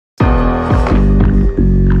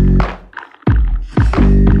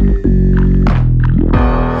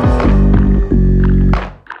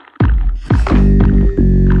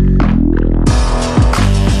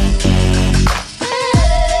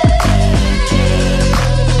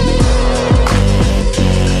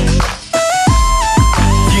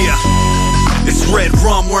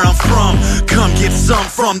some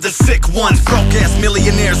from the sick ones, broke-ass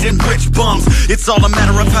millionaires and rich bums. It's all a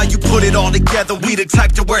matter of how you put it all together. We the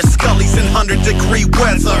type to wear scullies in 100-degree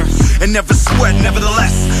weather and never sweat,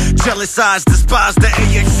 nevertheless. Jealous eyes despise the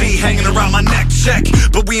AXE hanging around my neck, check.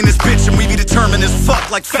 But we in this bitch and we be determined as fuck,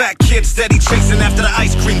 like fat kids steady chasing after the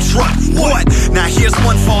ice cream truck. What? Now here's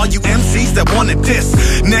one for all you MCs that wanna diss.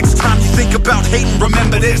 Next time you think about hating,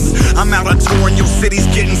 remember this: I'm out on tour and your city's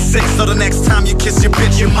getting sick. So the next time you kiss your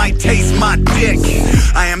bitch, you might taste my dick.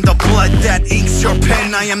 I am the blood that inks your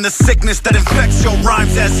pen. I am the sickness that infects your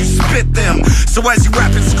rhymes as you spit them. So as you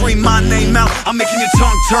rap and scream my name out, I'm making your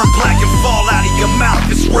tongue turn black and fall out of your mouth.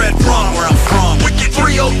 It's Redrum where I'm from. Wicked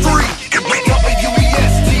 303.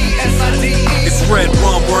 W-E-S-T-S-I-D-E. It's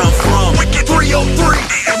Redrum where I'm from. Wicked 303.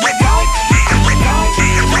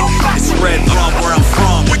 It's Redrum where I'm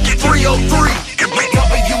from. Wicked 303.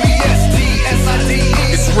 W-E-S-T-S-I-D-E.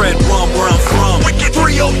 It's Redrum where I'm from. Wicked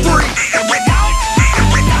 303.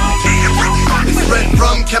 It's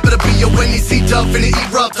Redrum, capital B-O-N-E-C, Duff, and it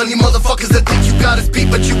erupt on you motherfuckers that think you got us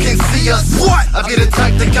beat, but you can't see us. What? I be the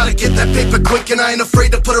type that gotta get that paper quick, and I ain't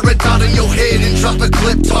afraid to put a red dot on your head and drop a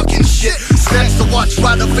clip talking shit. Snacks to watch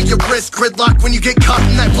right up for your wrist, gridlock when you get caught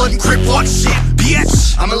in that blood and crip walk shit,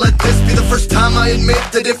 bitch. I'ma let this be the first time I admit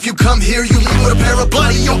that if you come here, you leave with a pair of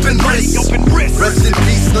bloody open wrists. Rest in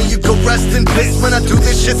peace, no you go rest in peace. When I do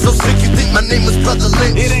this shit so sick you think my name was Brother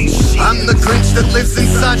Lynch. It ain't shit. I'm the Grinch that lives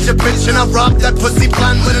inside your bitch, and I robbed that pussy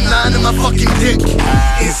blind with a 9 in my fucking dick.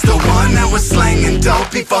 It's the one that was slanging dope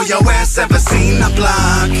before your ass ever seen the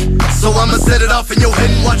block. So I'ma set it off in your head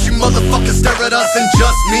and watch you motherfuckers stare at us and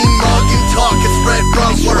just mean mug and talk. It's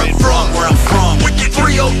Redrum where I'm from. Wicked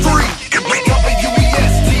 303.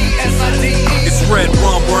 W-E-S-T-S-I-D-E. It's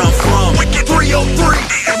Redrum where I'm from. Wicked 303.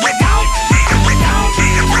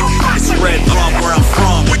 It's Redrum where I'm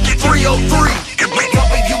from. Wicked 303.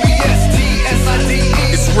 W-E-S-T-S-I-D-E.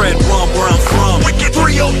 It's Redrum where I'm from. Wicked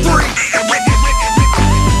 303.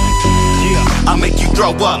 I make you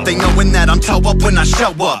throw up, they knowin' that I'm toe up when I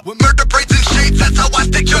show up. With murder braids and shades, that's how I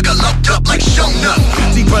stay trigger locked up like shown up.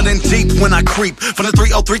 Deeper than deep when I creep, from the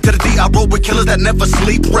 303 to the D, I roll with killers that never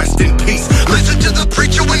sleep. Rest in peace, listen to the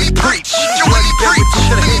preacher when he preach. You when he preach,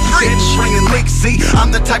 when he preach. Bringing leaks, see,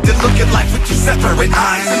 I'm the type that look at life with two separate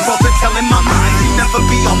eyes, and both are telling my mind, you never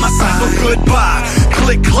be on my side, so goodbye.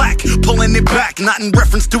 Click clack, pulling it back, not in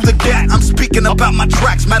reference to the gat. I'm speaking about my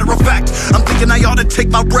tracks, matter of fact, I'm thinking I ought to take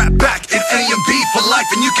my rap back. It's A&B for life,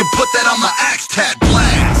 and you can put that on my axe tat.